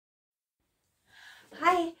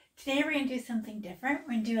Today we're going to do something different.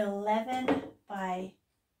 We're going to do 11 by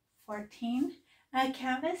 14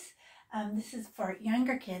 canvas. This is for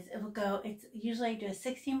younger kids. It will go, it's usually I do a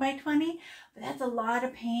 16 by 20, but that's a lot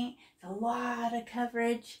of paint. It's a lot of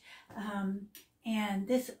coverage. And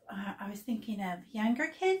this, I was thinking of younger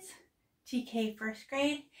kids, TK first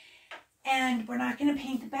grade. And we're not going to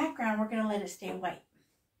paint the background. We're going to let it stay white.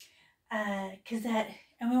 And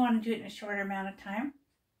we want to do it in a shorter amount of time,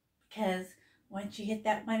 because once you hit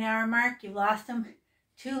that 1 hour mark, you've lost them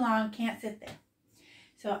too long, can't sit there.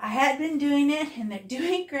 So I had been doing it and they're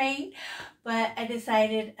doing great, but I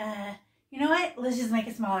decided, you know what, let's just make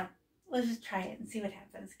it smaller. Let's just try it and see what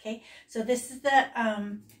happens, okay? So this is the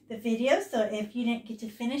video. So if you didn't get to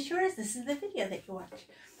finish yours, this is the video that you watch.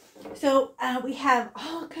 So we have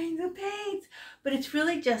all kinds of paints, but it's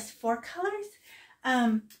really just 4 colors.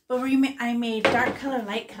 But I made dark color,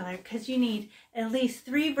 light color, because you need at least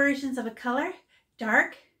 3 versions of a color: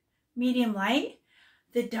 dark, medium, light.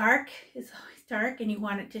 The dark is always dark and you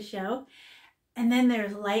want it to show. And then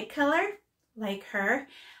there's light color, like her.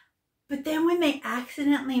 But then when they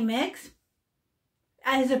accidentally mix,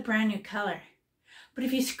 that is a brand new color. But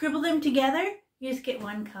if you scribble them together, you just get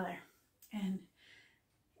one color. And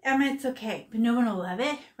I mean, it's okay, but no one will love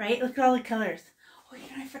it, right? Look at all the colors. Oh, you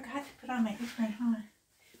know, I forgot to put on my apron. Hold on.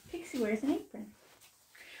 Pixie wears an apron.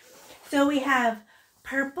 So we have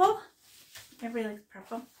purple. Everybody likes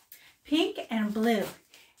purple. Pink and blue.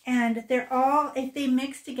 And they're all, if they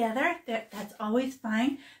mix together, that's always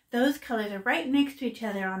fine. Those colors are right next to each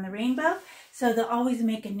other on the rainbow. So they'll always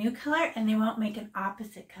make a new color and they won't make an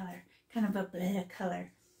opposite color. Kind of a blue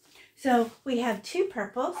color. So we have 2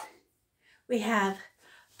 purples. We have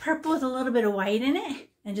purple with a little bit of white in it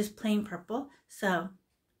and just plain purple. So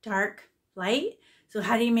dark, light. So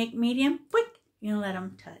how do you make medium? Quick, you're gonna let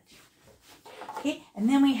them touch. Okay, and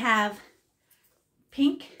then we have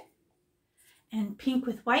pink and pink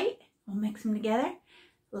with white. We'll mix them together.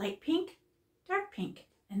 Light pink, dark pink.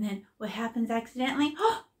 And then what happens accidentally?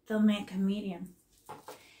 Oh, they'll make a medium.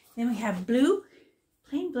 Then we have blue,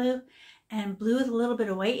 plain blue, and blue with a little bit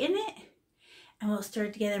of white in it. And we'll stir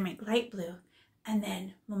it together and make light blue. And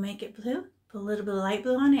then we'll make it blue, put a little bit of light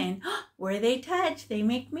blue on it, and where they touch, they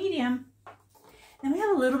make medium. Then we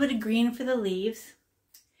have a little bit of green for the leaves.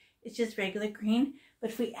 It's just regular green.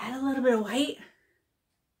 But if we add a little bit of white,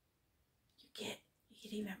 you get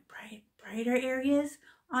even brighter areas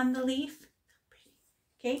on the leaf.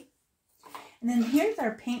 Okay? And then here's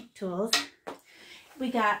our paint tools. We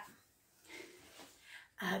got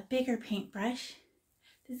a bigger paintbrush.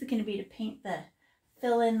 This is going to be to paint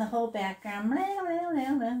fill in the whole background.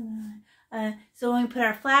 So when we put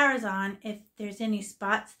our flowers on, if there's any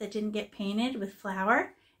spots that didn't get painted with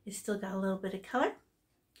flour, it's still got a little bit of color.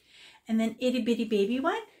 And then itty bitty baby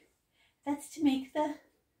one, that's to make the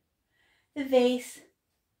vase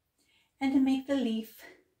and to make the leaves.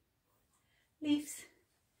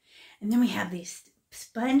 And then we have these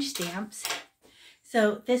sponge stamps.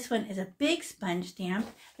 So this one is a big sponge stamp.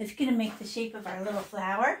 It's going to make the shape of our little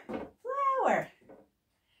flower. Bloop.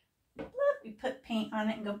 We put paint on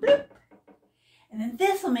it and go bloop. And then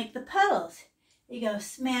this will make the petals. You go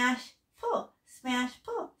smash, pull, smash,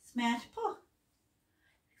 pull, smash, pull.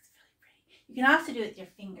 It's really pretty. You can also do it with your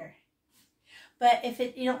finger. But if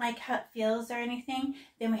you don't like how it feels or anything,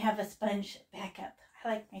 then we have a sponge backup. I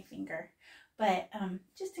like my finger, but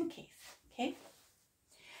just in case, okay?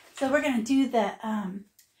 So we're gonna do the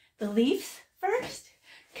leaves first,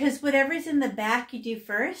 because whatever's in the back you do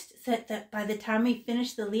first, so that by the time we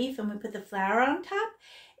finish the leaf and we put the flower on top,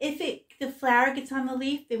 if the flower gets on the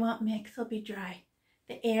leaf, they won't mix, they'll be dry.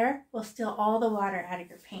 The air will steal all the water out of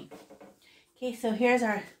your paint. Okay, so here's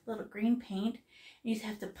our little green paint. You just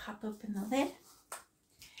have to pop open the lid.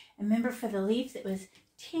 And remember, for the leaves, it was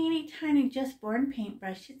teeny tiny Just Born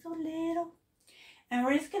paintbrush. It's so little. And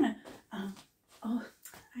we're just gonna, oh,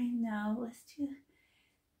 I know,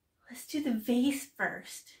 let's do the vase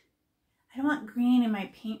first. I don't want green in my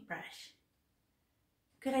paintbrush.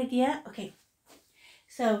 Good idea? Okay.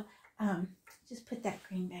 So just put that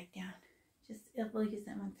green back down. We'll use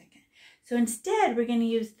that 1 second. So instead, we're going to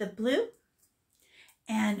use the blue,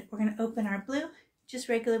 and we're going to open our blue, just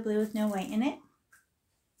regular blue with no white in it.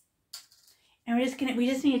 And we just need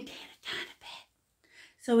a tiny bit.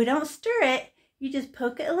 So we don't stir it. You just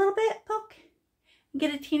poke it a little bit, poke, and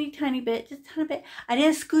get a teeny tiny bit, just a tiny bit. I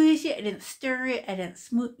didn't squeeze it. I didn't stir it. I didn't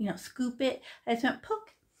scoop it. I just went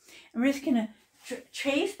poke. And we're just going to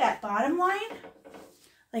trace that bottom line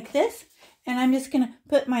like this, and I'm just going to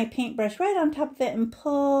put my paintbrush right on top of it and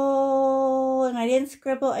pull, and I didn't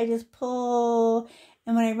scribble, I just pull,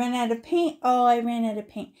 And when I run out of paint, oh, I ran out of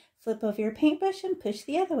paint. Flip over your paintbrush and push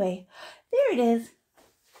the other way. There it is.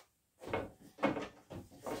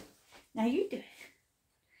 Now you do it.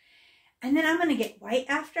 And then I'm going to get white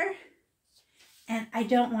after. And I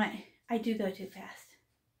do go too fast.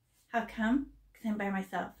 How come? Because I'm by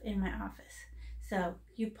myself in my office. So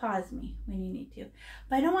you pause me when you need to.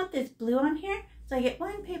 But I don't want this blue on here. So I get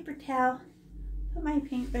one paper towel, put my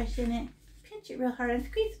paintbrush in it, pinch it real hard and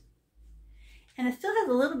squeeze. And it still has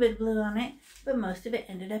a little bit of blue on it, but most of it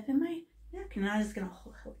ended up in my napkin. I'm just going to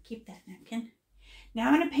keep that napkin. Now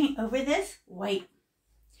I'm going to paint over this white.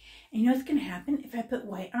 And you know what's going to happen? If I put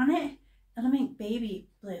white on it, it'll make baby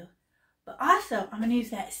blue. But also, I'm going to use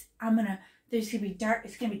that, there's going to be dark,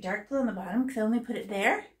 it's going to be dark blue on the bottom because I only put it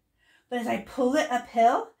there. But as I pull it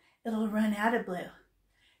uphill, it'll run out of blue.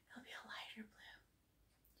 It'll be a lighter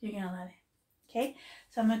blue. You're going to love it. Okay?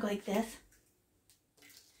 So I'm going to go like this.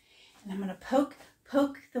 And I'm going to poke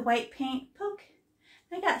the white paint, poke.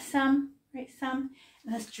 I got some, right, some.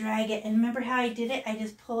 And let's drag it. And remember how I did it? I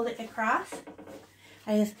just pulled it across.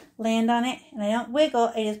 I just land on it and I don't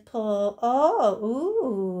wiggle. I just pull. Oh,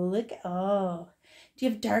 ooh, look. Oh. Do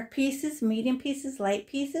you have dark pieces, medium pieces, light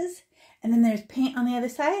pieces? And then there's paint on the other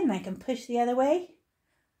side and I can push the other way.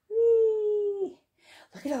 Whee!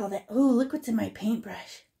 Look at all that. Oh, look what's in my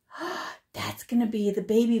paintbrush. That's going to be the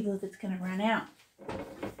baby blue that's going to run out.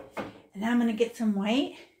 And now I'm going to get some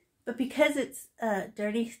white. But because it's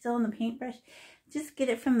dirty still in the paintbrush, just get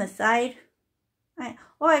it from the side. I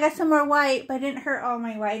got some more white, but I didn't hurt all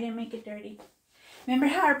my white. I didn't make it dirty. Remember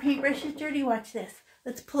how our paintbrush is dirty? Watch this.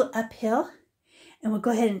 Let's pull it uphill. And we'll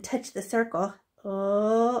go ahead and touch the circle.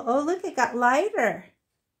 Oh, look, it got lighter.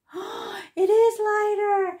 Oh, it is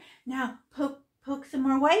lighter. Now, poke some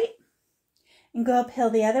more white. And go uphill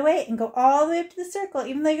the other way and go all the way up to the circle,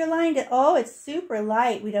 even though you're lined it. Oh, it's super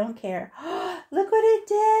light. We don't care. Look what it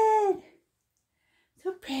did.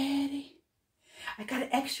 So pretty. I got an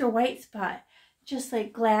extra white spot, just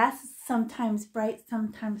like glass, sometimes bright,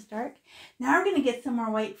 sometimes dark. Now we're going to get some more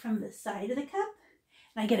white from the side of the cup.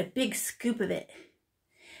 And I get a big scoop of it.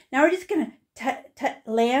 Now we're just going to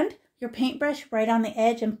land your paintbrush right on the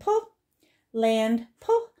edge and pull, land,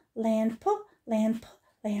 pull, land, pull, land, pull,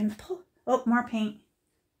 land, pull. Oh, more paint.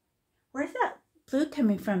 Where's that blue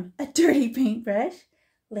coming from? A dirty paintbrush.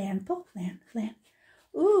 Land, pull, land, land.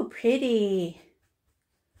 Ooh, pretty.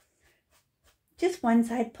 Just one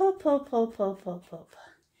side. Pull, pull, pull, pull, pull, pull,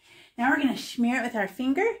 pull. Now we're going to smear it with our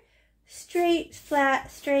finger. Straight,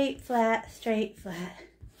 flat, straight, flat, straight, flat.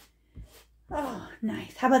 Oh,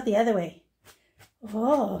 nice. How about the other way?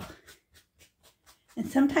 Oh. And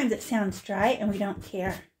sometimes it sounds dry and we don't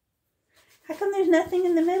care. How come there's nothing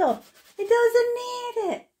in the middle? It doesn't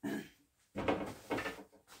need it.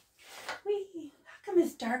 Whee. How come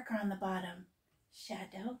it's darker on the bottom?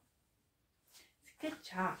 Shadow. It's a good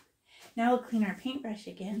job. Now we'll clean our paintbrush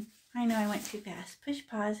again. I know I went too fast. Push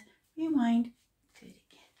pause. Rewind. Do it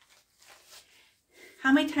again.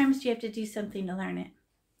 How many times do you have to do something to learn it?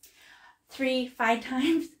 3, 5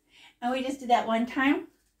 times? And we just did that one time.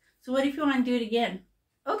 So what if you want to do it again?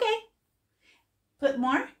 Okay. Put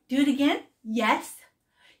more. Do it again. Yes.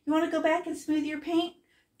 You want to go back and smooth your paint?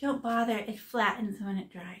 Don't bother. It flattens when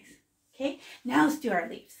it dries. Okay. Now let's do our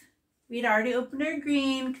leaves. We had already opened our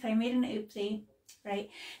green because I made an oopsie. Right.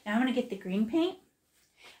 Now I'm going to get the green paint.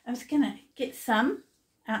 I'm just going to get some.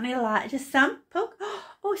 I don't need a lot. Just some. Poke.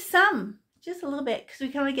 Oh, some. Just a little bit because we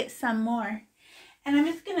can only get some more. And I'm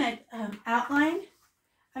just going to outline.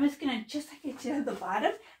 I'm just going to, just like I did at the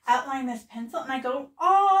bottom, outline this pencil. And I go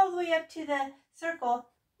all the way up to the circle.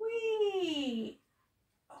 Whee!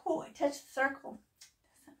 Oh, I touched the circle.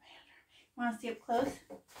 Doesn't matter. You want to see up close?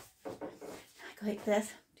 I go like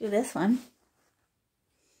this. Do this one.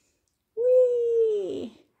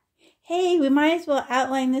 Whee! Hey, we might as well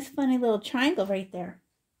outline this funny little triangle right there.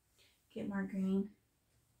 Get more green.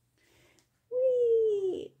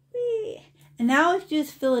 Whee! Whee! And now all we do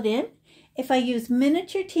is fill it in. If I use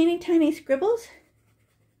miniature teeny tiny scribbles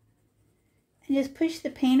and just push the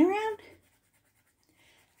paint around,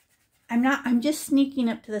 I'm just sneaking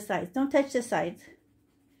up to the sides. Don't touch the sides.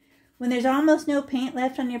 When there's almost no paint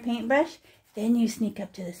left on your paintbrush, then you sneak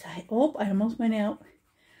up to the side. Oh, I almost went out.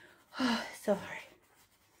 Oh, so hard.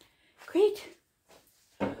 Great.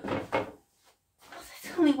 Oh,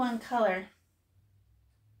 that's only one color.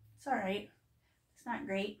 It's all right. It's not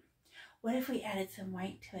great. What if we added some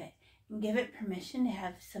white to it and give it permission to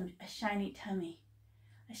have a shiny tummy?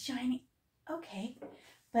 A shiny, okay.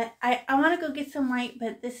 But I want to go get some white,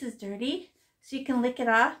 but this is dirty. So you can lick it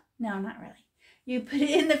off. No, not really. You put it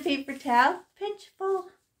in the paper towel, pinch, pull.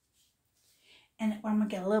 And I'm going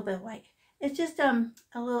to get a little bit of white. It's just a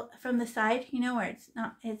little from the side, you know, where it's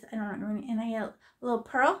not, it's, I don't know, and I get a little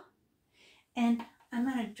pearl. And I'm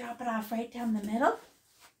going to drop it off right down the middle.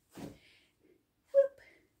 Whoop.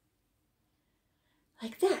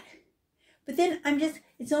 Like that. But then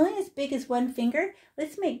it's only as big as one finger.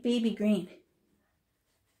 Let's make baby green.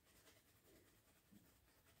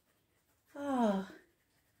 Oh.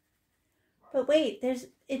 But wait, there's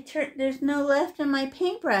no left on my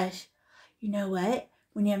paintbrush. You know what?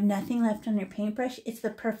 When you have nothing left on your paintbrush, it's the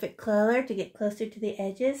perfect color to get closer to the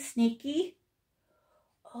edges. Sneaky.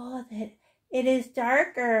 Oh, that it is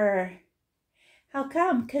darker. How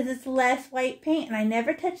come? Because it's less white paint, and I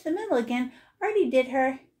never touched the middle again. Already did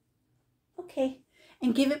her. Okay.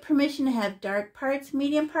 And give it permission to have dark parts,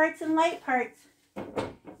 medium parts, and light parts.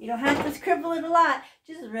 You don't have to scribble it a lot.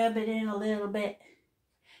 Just rub it in a little bit.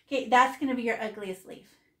 Okay, that's going to be your ugliest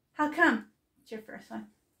leaf. How come? It's your first one.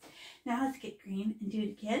 Now let's get green and do it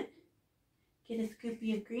again. Get a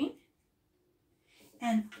scoopy of green.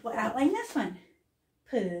 And we'll outline this one.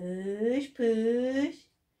 Push, push,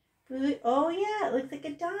 push. Oh yeah, it looks like a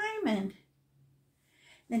diamond.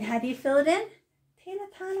 Then how do you fill it in? Take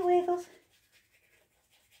a ton of wiggles.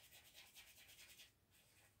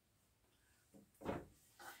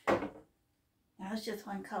 Now it's just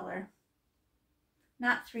one color.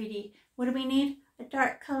 Not 3D. What do we need? A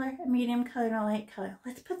dark color, a medium color, and a light color.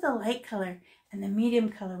 Let's put the light color, and the medium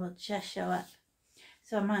color will just show up.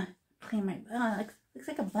 So I'm going to clean my, oh, it looks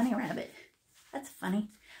like a bunny rabbit. That's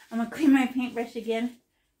funny. I'm going to clean my paintbrush again.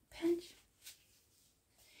 Pinch.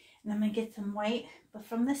 And I'm going to get some white, but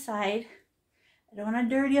from the side. I don't want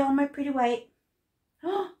to dirty all my pretty white.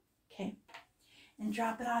 Oh, okay. And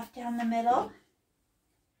drop it off down the middle.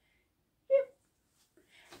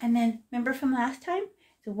 And then, remember from last time?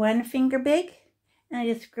 It's one finger big. And I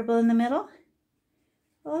just scribble in the middle.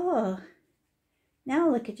 Oh, now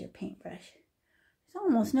look at your paintbrush. There's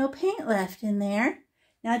almost no paint left in there.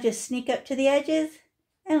 Now just sneak up to the edges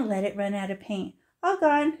and let it run out of paint. All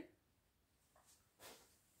gone.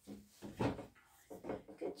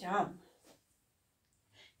 Good job.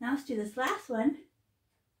 Now let's do this last one.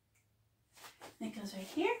 That goes right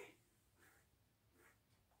here.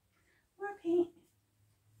 More paint.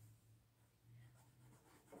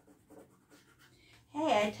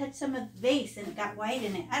 Hey, I touched some of the vase and it got white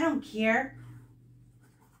in it. I don't care.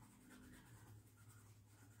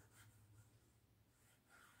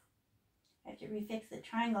 I have to refix the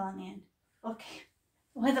triangle on the end. Okay,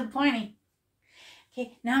 with a pointy.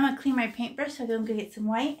 Okay, now I'm going to clean my paintbrush, so I'm going to go get some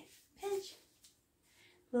white. Pinch.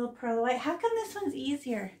 Little pearl of white. How come this one's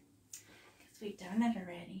easier? Because we've done it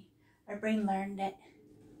already. Our brain learned it.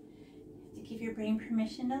 You have to give your brain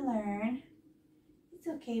permission to learn. It's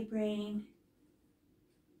okay, brain.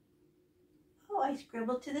 Oh, I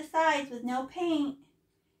scribbled to the sides with no paint.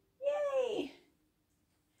 Yay!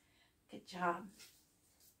 Good job.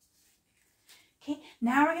 Okay,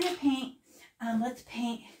 now we're going to paint. Let's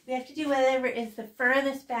paint. We have to do whatever is the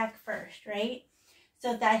furthest back first, right?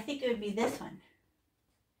 So I think it would be this one.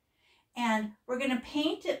 And we're going to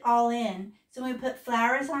paint it all in. So when we put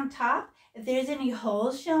flowers on top, if there's any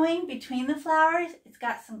holes showing between the flowers, it's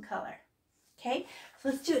got some color. Okay, so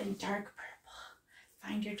let's do it in dark purple.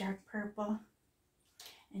 Find your dark purple.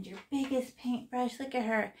 And your biggest paintbrush, look at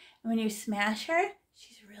her. And when you smash her,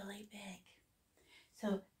 she's really big.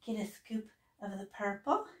 So get a scoop of the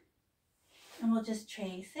purple. And we'll just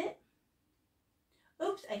trace it.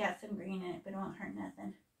 Oops, I got some green in it, but it won't hurt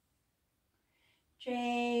nothing.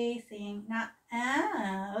 Tracing,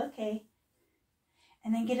 okay.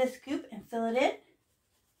 And then get a scoop and fill it in.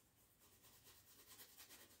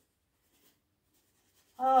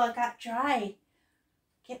 Oh, it got dry.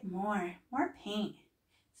 Get more paint.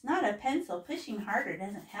 It's not a pencil. Pushing harder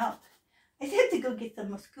doesn't help. I just have to go get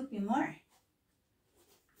some scoopy more.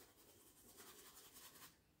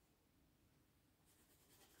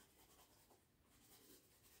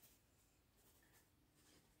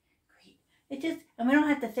 And we don't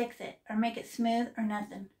have to fix it or make it smooth or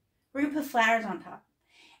nothing. We're going to put flowers on top.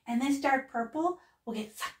 And this dark purple will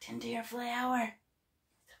get sucked into your flower.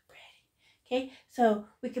 So pretty. Okay, so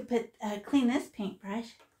we could clean this paintbrush.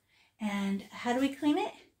 And how do we clean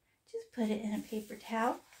it? Just put it in a paper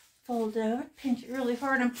towel, fold it over, pinch it really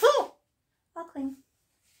hard, and poof! All clean.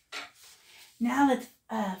 Now let's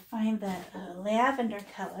find the lavender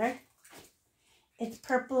color. It's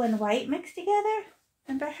purple and white mixed together.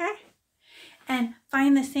 Remember her? And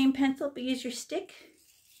find the same pencil, but use your stick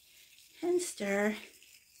and stir.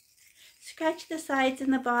 Scratch the sides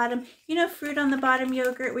and the bottom. You know fruit on the bottom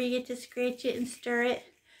yogurt where you get to scratch it and stir it?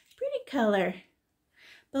 Pretty color.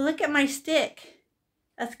 But look at my stick.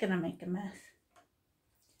 That's going to make a mess.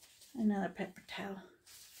 Another paper towel.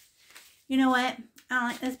 You know what? I don't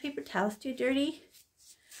like this paper towel. It's too dirty.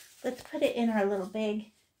 Let's put it in our little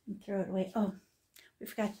bag and throw it away. Oh, we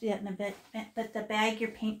forgot to do that in a bit. But the bag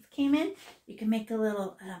your paints came in, you can make a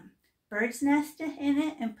little bird's nest in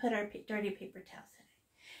it and put our dirty paper towels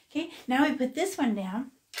in it. Okay, now we put this one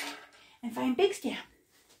down and find Big Stamp.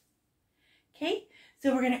 Okay,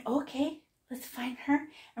 so we're going to, okay, let's find her.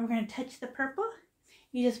 And we're going to touch the purple.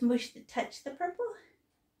 You just touch the purple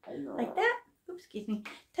like that. Oops, excuse me.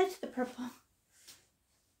 Touch the purple.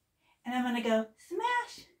 And I'm going to go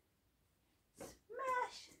smash,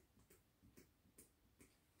 smash.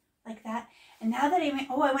 Like that. And now that I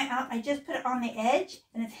went out, I just put it on the edge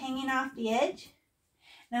and it's hanging off the edge.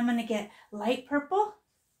 And I'm going to get light purple.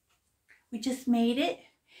 We just made it.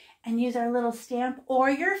 And use our little stamp or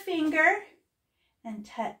your finger and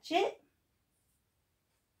touch it.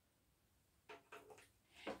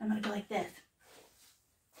 I'm going to go like this.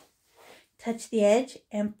 Touch the edge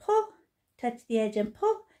and pull. Touch the edge and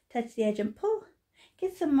pull. Touch the edge and pull.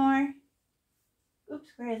 Get some more. Oops,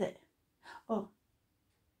 where is it? Oh.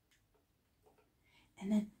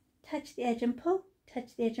 And then touch the edge and pull.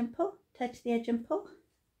 Touch the edge and pull. Touch the edge and pull.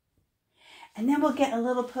 And then we'll get a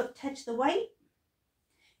little poke. Touch the white.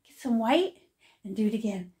 Get some white. And do it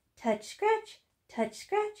again. Touch, scratch. Touch,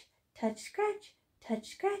 scratch. Touch, scratch. Touch,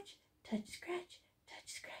 scratch. Touch, scratch. Touch,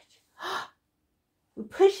 scratch. We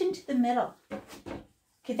push into the middle.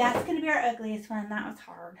 Okay, that's going to be our ugliest one. That was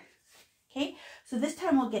hard. Okay, so this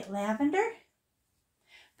time we'll get lavender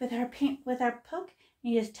with our paint, with our poke.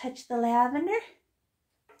 You just touch the lavender.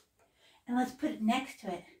 And let's put it next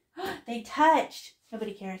to it. They touched.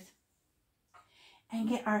 Nobody cares. And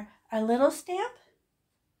get our little stamp.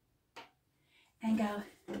 And go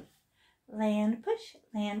land push,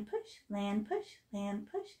 land push, land push, land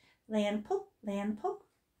push, land pull, land pull.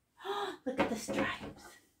 Look at the stripes.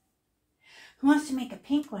 Who wants to make a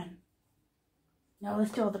pink one? No,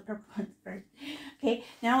 let's do all the purple ones first. Okay,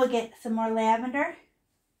 now we'll get some more lavender.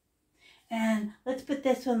 And let's put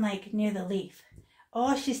this one like near the leaf.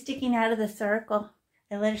 Oh, she's sticking out of the circle.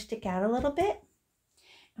 I let her stick out a little bit.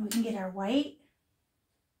 And we can get our white.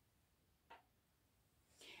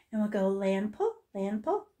 And we'll go land pull, land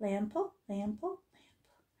pull, land pull, land pull, land pull.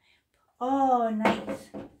 Oh, nice.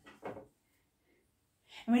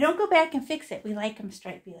 And we don't go back and fix it. We like them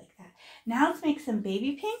stripy like that. Now let's make some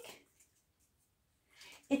baby pink.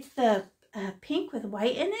 It's the pink with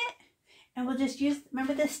white in it. And we'll just use,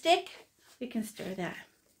 remember the stick? We can stir that.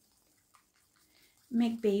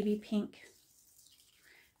 Make baby pink.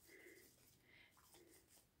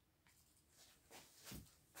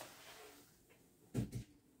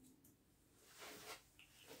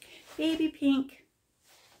 Baby pink.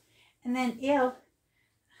 And then, ew.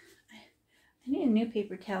 I need a new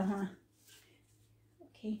paper towel, huh?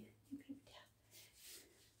 Okay, new paper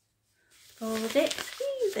towel. Fold it,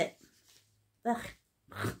 squeeze it. Ugh.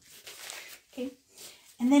 Okay,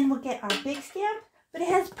 and then we'll get our big stamp, but it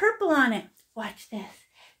has purple on it. Watch this.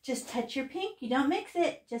 Just touch your pink. You don't mix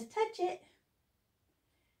it. Just touch it.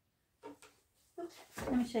 Oops.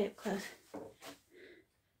 Let me show you up close.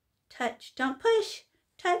 Touch. Don't push.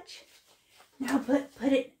 Touch. Now put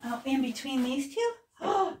it in between these two.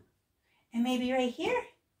 Oh. And maybe right here.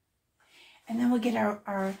 And then we'll get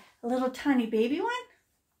our little tiny baby one.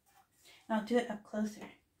 And I'll do it up closer.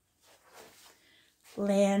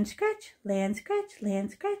 Land, scratch, land, scratch,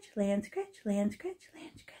 land, scratch, land, scratch, land, scratch,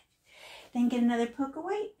 land, scratch. Then get another poke of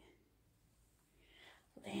white.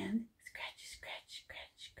 Land, scratch, scratch,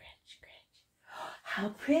 scratch, scratch, scratch. How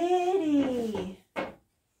pretty.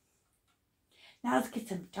 Now let's get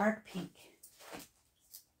some dark pink.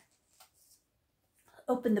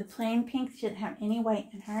 Open the plain pink. She doesn't have any white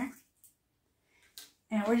in her.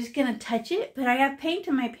 And we're just going to touch it. But I have paint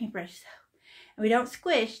on my paintbrush. So. And we don't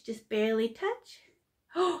squish. Just barely touch.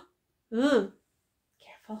 Oh, ooh.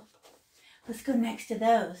 Careful. Let's go next to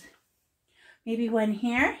those. Maybe one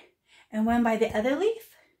here. And one by the other leaf.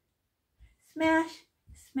 Smash.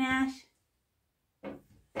 Smash.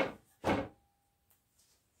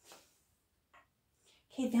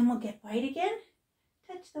 Okay, then we'll get white again.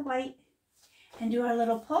 Touch the white. And do our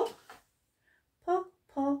little pull. Pull,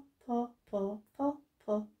 pull, pull, pull, pull,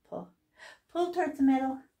 pull, pull. Pull towards the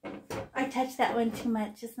middle. I touched that one too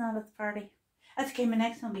much. It's not at the party. That's okay. My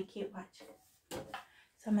next one will be cute. Watch.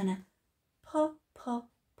 So I'm going to pull, pull,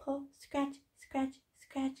 pull, scratch, scratch,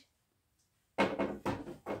 scratch.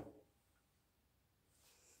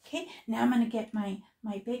 Okay. Now I'm going to get my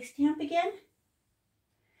big stamp again.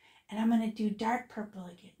 And I'm going to do dark purple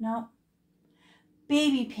again. No.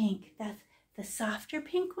 Baby pink. That's the softer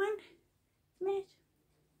pink one. Smash.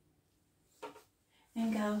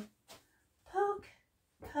 And go Poke,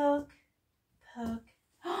 poke, poke.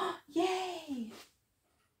 Oh, yay!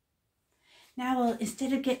 Now we'll,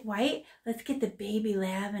 instead of get white, let's get the baby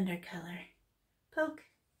lavender color. Poke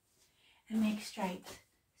and make stripes.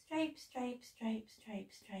 Stripe, stripe, stripe, stripe,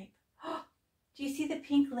 stripe. Oh, do you see the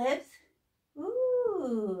pink lips?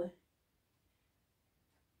 Ooh.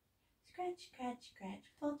 Scratch, scratch, scratch.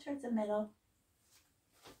 Pull towards the middle.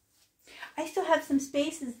 I still have some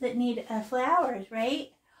spaces that need flowers,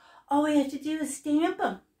 right? All we have to do is stamp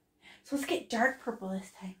them. So let's get dark purple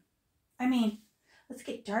this time. Let's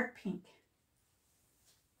get dark pink.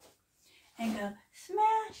 And go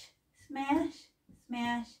smash, smash,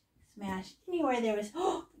 smash, smash. Anywhere there was,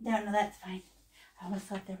 oh, no, that's fine. I almost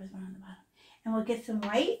thought there was one on the bottom. And we'll get some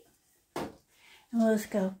white. And we'll just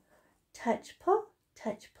go touch, pull,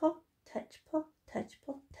 touch, pull, touch, pull, touch,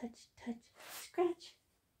 pull, touch, touch, scratch.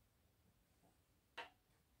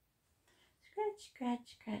 Scratch,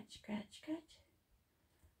 scratch, scratch, scratch, scratch.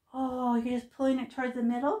 Oh, you're just pulling it towards the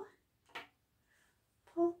middle.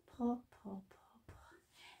 Pull, pull, pull, pull, pull.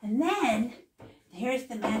 And then, here's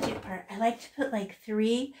the magic part. I like to put like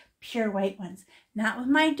 3 pure white ones. Not with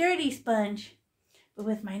my dirty sponge, but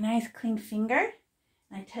with my nice clean finger.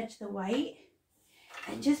 And I touch the white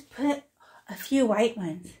and just put a few white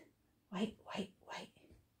ones. White, white, white.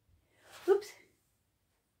 Oops.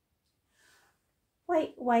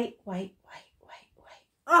 White, white, white, white, white, white.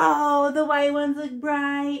 Oh, the white ones look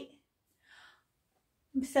bright.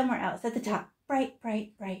 Somewhere else at the top. Bright,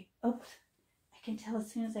 bright, bright. Oops. I can tell as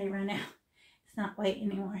soon as I run out. It's not white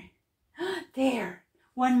anymore. There.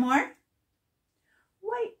 One more.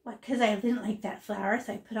 White, white. Because I didn't like that flower,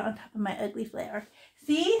 so I put it on top of my ugly flower.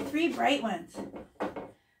 See? 3 bright ones. Oh,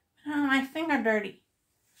 my finger dirty.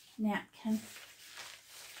 Napkin.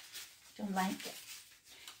 Don't like it.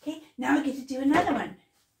 Okay, now we get to do another one.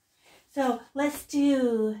 So let's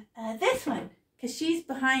do this one, because she's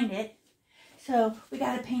behind it. So we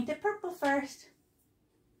got to paint it purple first.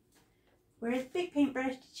 Where's big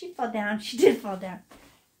paintbrush? Did she fall down? She did fall down.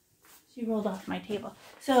 She rolled off my table.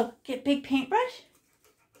 So get big paintbrush.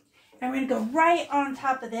 And we're going to go right on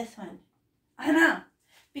top of this one. I know,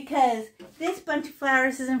 because this bunch of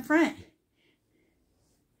flowers is in front.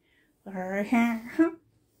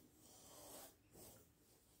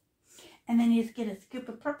 And then you just get a scoop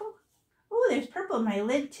of purple. Oh, there's purple in my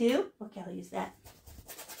lid too. Okay, I'll use that.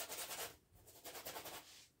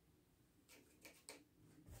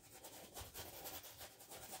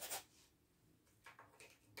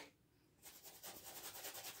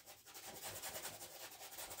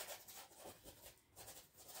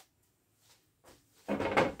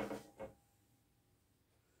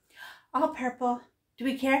 All purple. Do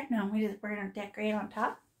we care? No, we're going to decorate on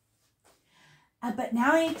top. But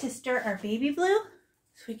now I need to stir our baby blue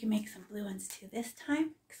so we can make some blue ones too this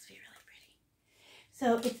time because it'll be really pretty.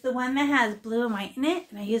 So it's the one that has blue and white in it,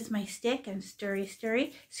 and I use my stick and stirry,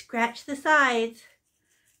 scratch the sides.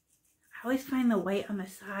 I always find the white on the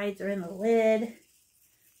sides or in the lid.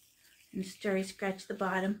 And stirry, scratch the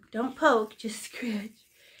bottom. Don't poke, just scratch.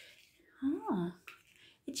 Oh,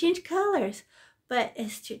 it changed colors, but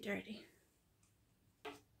it's too dirty.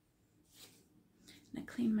 I'm gonna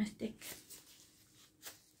clean my stick.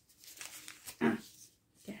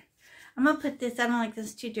 There. I'm gonna put this, I don't like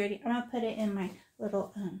this too dirty. I'm gonna put it in my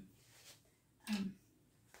little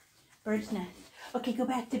bird's nest. Okay, go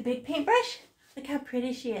back to big paintbrush. Look how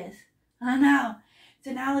pretty she is. I know.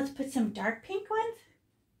 So now let's put some dark pink ones.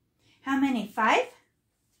 How many? 5?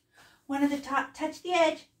 One at the top, touch the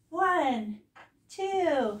edge. 1,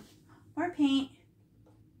 2, more paint.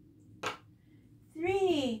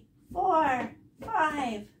 3, 4,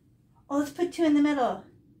 5. Oh, let's put 2 in the middle,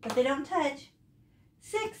 but they don't touch.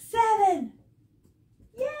 6, 7.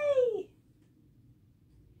 Yay!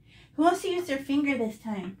 Who wants to use their finger this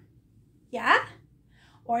time? Yeah?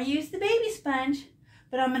 Or use the baby sponge.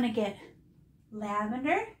 But I'm going to get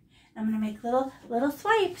lavender. I'm going to make little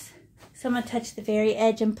swipes. So I'm going to touch the very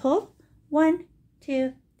edge and pull. 1,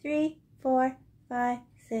 2, 3, 4, 5,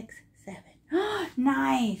 6, 7. Oh,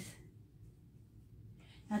 nice.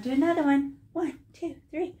 Now do another one. 1, 2,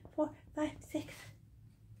 3, 4, 5, 6.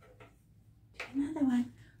 Do another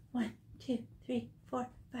one. 1, 2, 3, 4,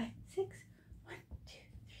 5, 6. 1, 2,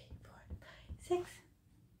 3, 4, 5, 6.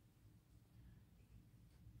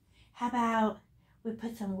 How about we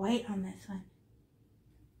put some white on this one?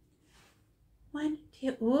 1,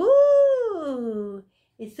 2. Ooh,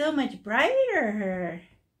 it's so much brighter.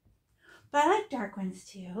 But I like dark ones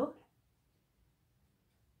too.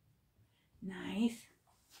 Nice.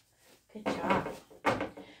 Good job. But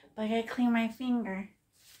I gotta clean my finger.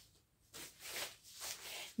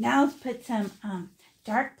 Now let's put some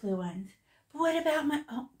dark blue ones. But what about my,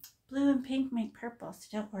 oh, blue and pink make purple, so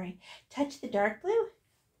don't worry. Touch the dark blue.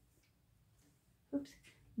 Oops,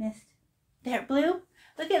 missed. There, blue.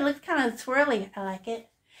 Look, it looks kind of swirly. I like it.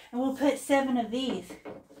 And we'll put 7 of these.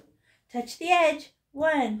 Touch the edge.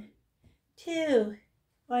 1, 2.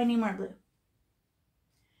 Oh, I need more blue.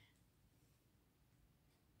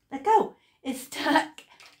 Let go. It's stuck.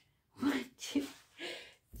 1, 2,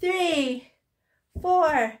 3,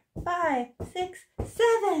 4, 5, 6,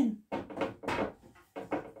 7.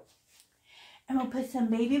 And we'll put some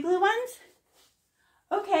baby blue ones.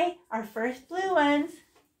 Okay, our first blue ones.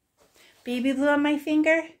 Baby blue on my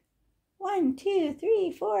finger. 1, 2,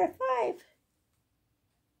 3, 4, 5.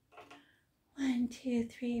 1, 2,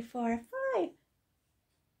 3, 4, 5.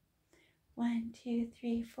 1, 2,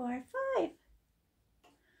 3, 4, 5.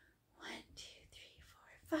 1, 2, 3,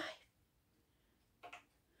 4, 5. 1,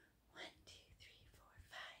 2, 3, 4,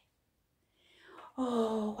 5.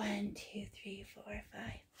 Oh, 1, 2, 3, 4,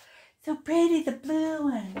 5. So pretty, the blue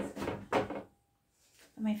ones. But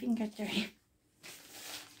my finger's dirty.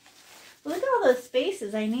 Look at all those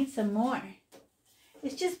spaces. I need some more.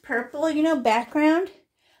 It's just purple, you know, background.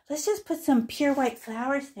 Let's just put some pure white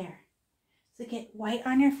flowers there. So get white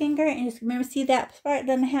on your finger and just remember, see that part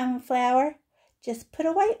doesn't have a flower? Just put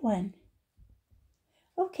a white one.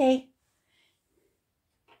 Okay.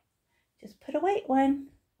 Just put a white one.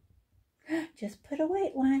 Just put a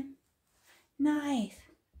white one. Nice.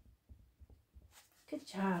 Good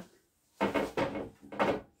job. We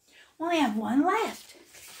only have one left.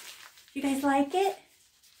 You guys like it?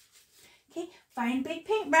 Okay, find big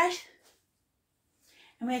paintbrush.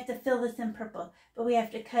 And we have to fill this in purple. But we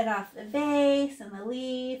have to cut off the base and the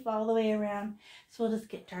leaf all the way around. So we'll just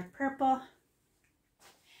get dark purple.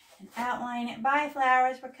 And outline it. Bye,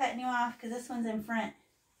 flowers. We're cutting you off because this one's in front.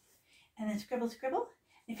 And then scribble, scribble.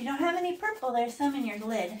 If you don't have any purple, there's some in your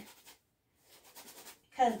lid.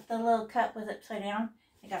 Because the little cup was upside down,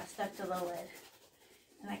 it got stuck to the lid.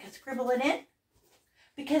 And I could scribble it in.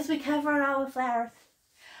 Because we cover it all with flowers.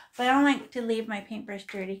 But I don't like to leave my paintbrush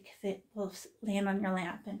dirty because it will land on your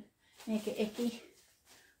lap and make it icky.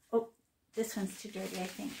 Oh, this one's too dirty, I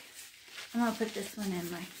think. I'm going to put this one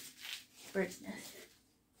in my bird's nest.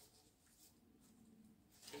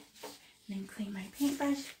 And then clean my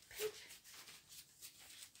paintbrush.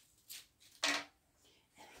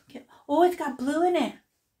 Oh, it's got blue in it.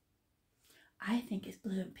 I think it's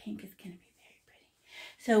blue and pink is going to be very pretty.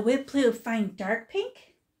 So with blue, find dark pink.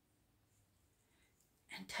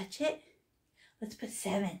 And touch it. Let's put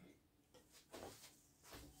 7.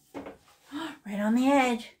 Right on the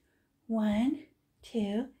edge. 1,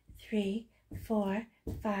 2, 3, 4,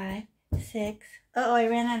 5, 6. Uh-oh, I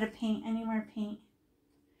ran out of paint. I need more paint.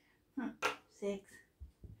 6,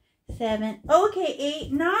 7. Okay,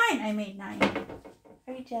 8, 9. I made 9.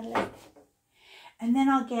 Are you jealous? And then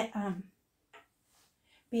I'll get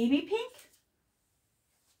baby pink.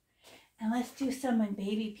 And let's do some in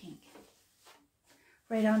baby pink.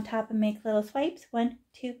 Right on top and make little swipes. 1,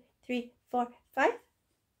 2, 3, 4, 5.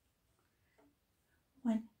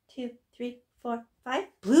 1, 2, 3, 4, 5.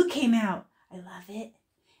 Blue came out. I love it. It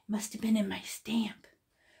must have been in my stamp.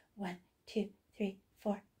 1, 2, 3,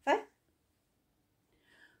 4, 5.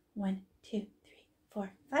 1, 2, 3,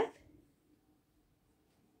 4, 5.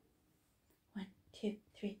 1, 2,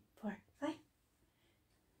 3, 4, 5.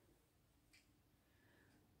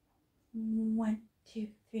 1, 2,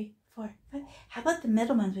 3, 4, 5. How about the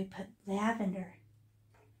middle ones? We put lavender.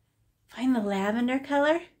 Find the lavender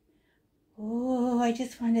color. Oh, I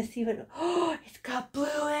just wanted to see what. Oh, it's got blue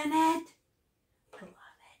in it. I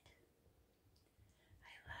love it.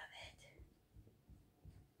 I love it.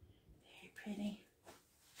 Very pretty.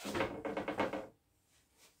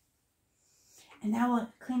 And now we'll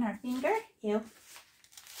clean our finger. Ew.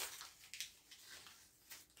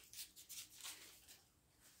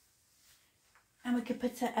 And we could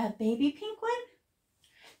put a baby pink one.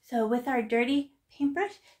 So with our dirty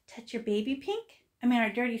paintbrush, touch your baby pink. Our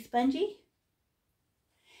dirty spongy.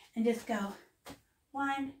 And just go.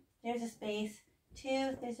 1, there's a space.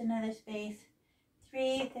 2, there's another space.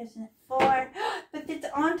 3, there's 4. But it's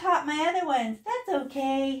on top my other ones. That's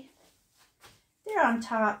okay. They're on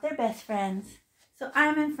top. They're best friends. So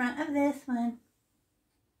I'm in front of this one.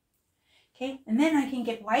 Okay, and then I can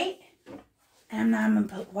get white. And I'm going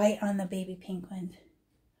to put white on the baby pink ones.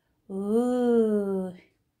 Ooh.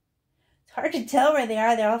 It's hard to tell where they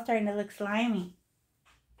are. They're all starting to look slimy.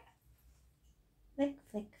 Flick,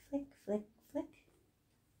 flick, flick, flick, flick.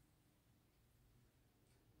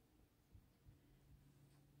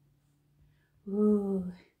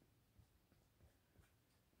 Ooh.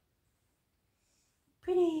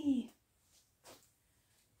 Pretty.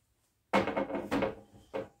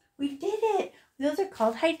 Those are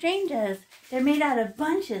called hydrangeas. They're made out of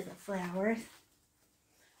bunches of flowers.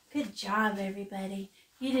 Good job, everybody.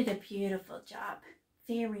 You did a beautiful job.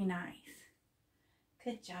 Very nice.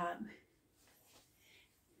 Good job.